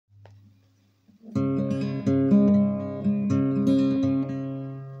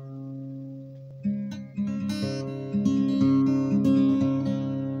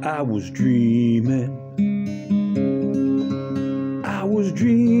I was dreaming. I was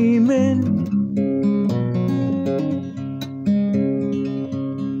dreaming.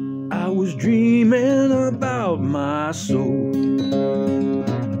 I was dreaming about my soul.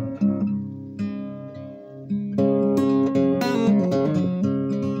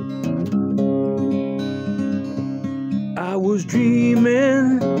 I was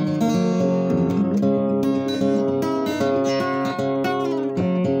dreaming.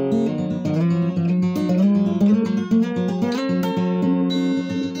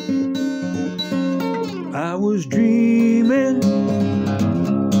 I was dreaming.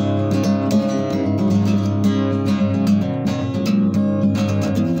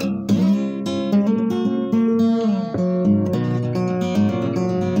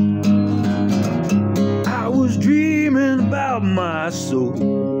 I was dreaming about my soul.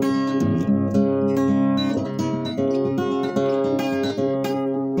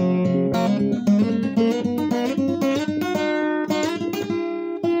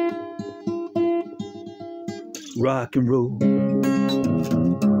 Rock and roll.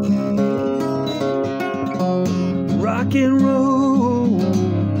 Rock and roll.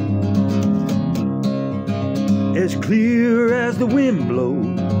 As clear as the wind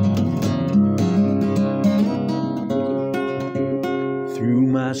blows through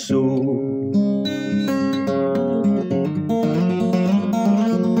my soul.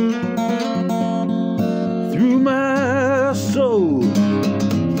 Through my soul.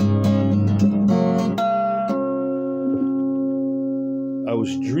 I was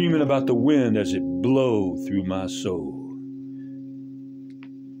dreaming about the wind as it blow through my soul.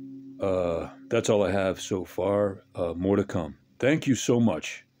 That's all I have so far. More to come. Thank you so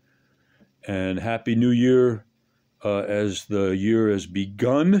much. And Happy New Year as the year has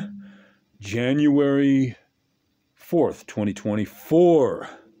begun. January 4th, 2024.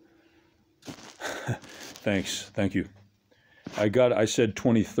 Thanks. Thank you. I said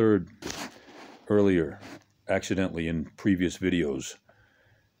 23rd earlier, accidentally in previous videos.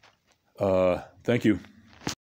 Thank you.